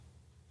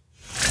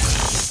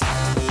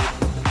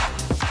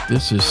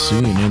This is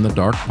Seeing in the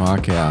Dark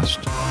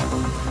podcast.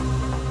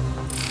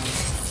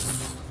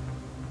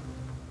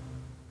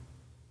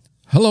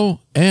 Hello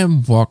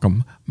and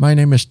welcome. My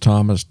name is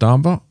Thomas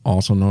Domville,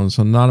 also known as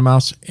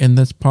Anonymous. In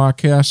this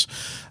podcast,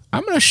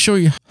 I'm going to show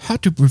you how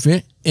to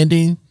prevent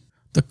ending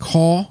the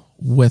call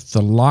with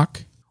the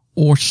lock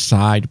or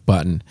side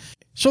button.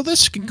 So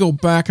this can go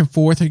back and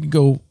forth. It can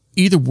go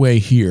either way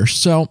here.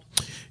 So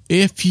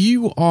if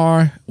you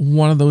are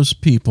one of those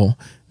people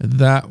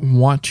that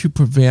want to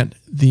prevent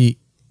the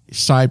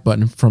side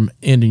button from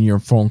ending your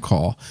phone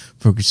call,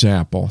 for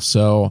example.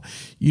 So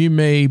you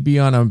may be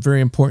on a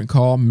very important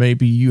call.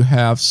 Maybe you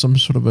have some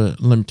sort of a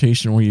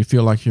limitation where you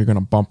feel like you're going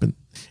to bump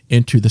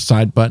into the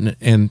side button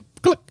and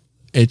click,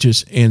 it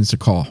just ends the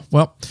call.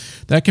 Well,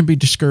 that can be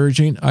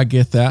discouraging. I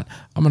get that.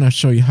 I'm going to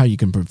show you how you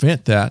can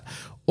prevent that.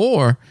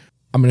 Or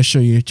I'm going to show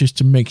you just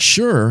to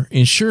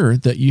ensure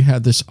that you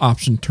have this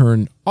option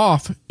turned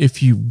off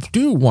if you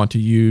do want to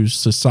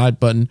use the side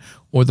button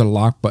or the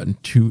lock button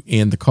to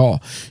end the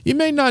call. You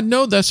may not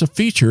know that's a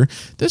feature.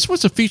 This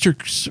was a feature,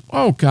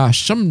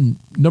 some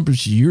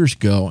numbers of years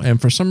ago, and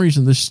for some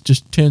reason this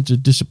just tends to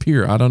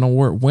disappear. I don't know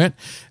where it went,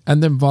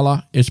 and then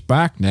voila, it's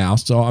back now.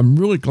 So I'm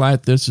really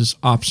glad this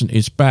option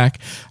is back.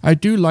 I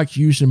do like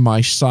using my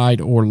side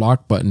or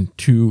lock button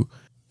to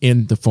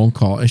end the phone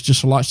call. It's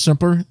just a lot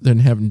simpler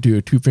than having to do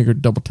a two-finger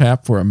double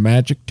tap for a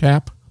magic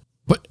tap.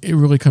 But it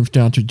really comes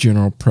down to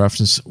general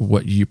preference,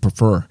 what you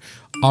prefer.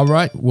 All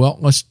right, well,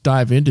 let's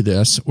dive into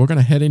this. We're going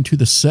to head into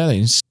the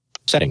settings.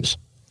 Settings.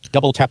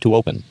 Double tap to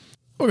open.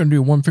 We're going to do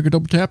a one-finger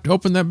double tap to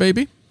open that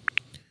baby.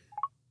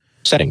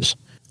 Settings.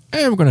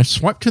 And we're going to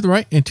swipe to the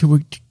right until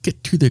we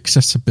get to the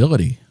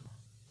accessibility.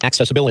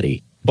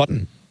 Accessibility.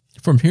 Button.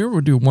 From here,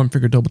 we'll do a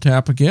one-finger double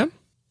tap again.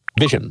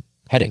 Vision.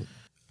 Heading.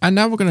 And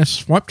now we're going to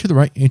swipe to the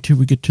right until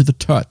we get to the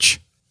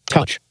touch.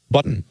 Touch.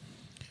 Button.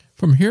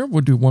 From here,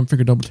 we'll do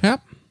one-finger double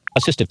tap.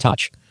 Assistive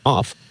touch.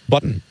 Off.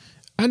 Button.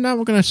 And now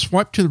we're going to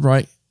swipe to the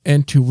right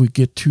until we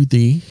get to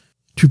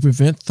to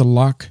prevent the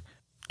lock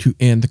to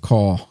end the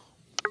call.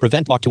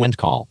 Prevent lock to end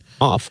call.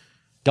 Off.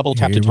 Double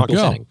tap to toggle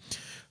setting.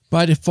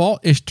 By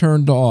default, it's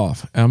turned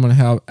off. I'm going to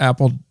have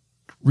Apple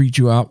read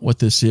you out what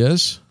this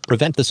is.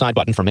 Prevent the side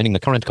button from ending the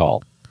current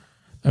call.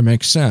 That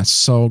makes sense.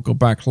 So go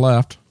back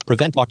left.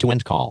 Prevent lock to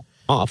end call.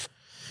 Off.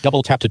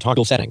 Double tap to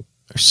toggle setting.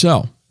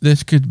 So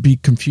this could be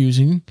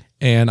confusing,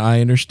 and I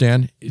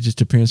understand. It just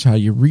depends how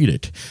you read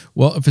it.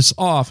 Well, if it's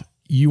off,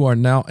 you are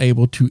now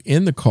able to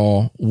end the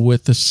call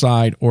with the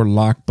side or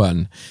lock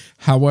button.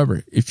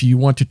 However, if you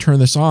want to turn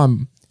this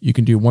on, you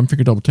can do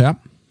one-finger double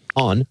tap.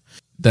 On.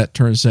 That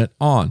turns it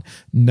on.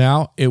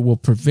 Now it will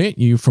prevent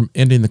you from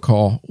ending the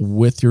call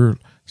with your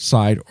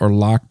side or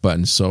lock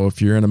button. So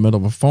if you're in the middle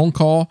of a phone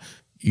call,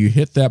 you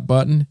hit that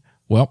button,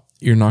 well,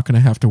 you're not going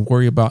to have to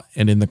worry about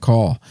ending the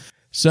call.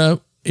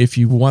 So if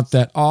you want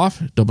that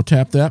off, double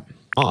tap that.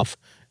 Off.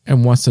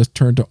 And once that's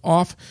turned to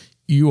off,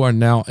 you are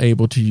now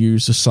able to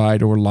use the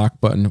side or lock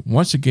button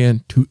once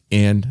again to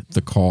end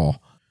the call.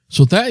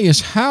 So that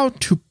is how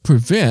to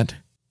prevent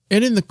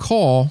ending the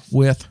call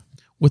with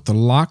the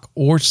lock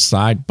or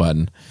side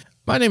button.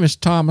 My name is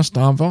Thomas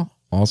Domville,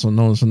 also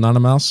known as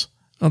Anonymous.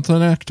 Until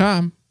next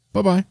time,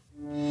 bye-bye.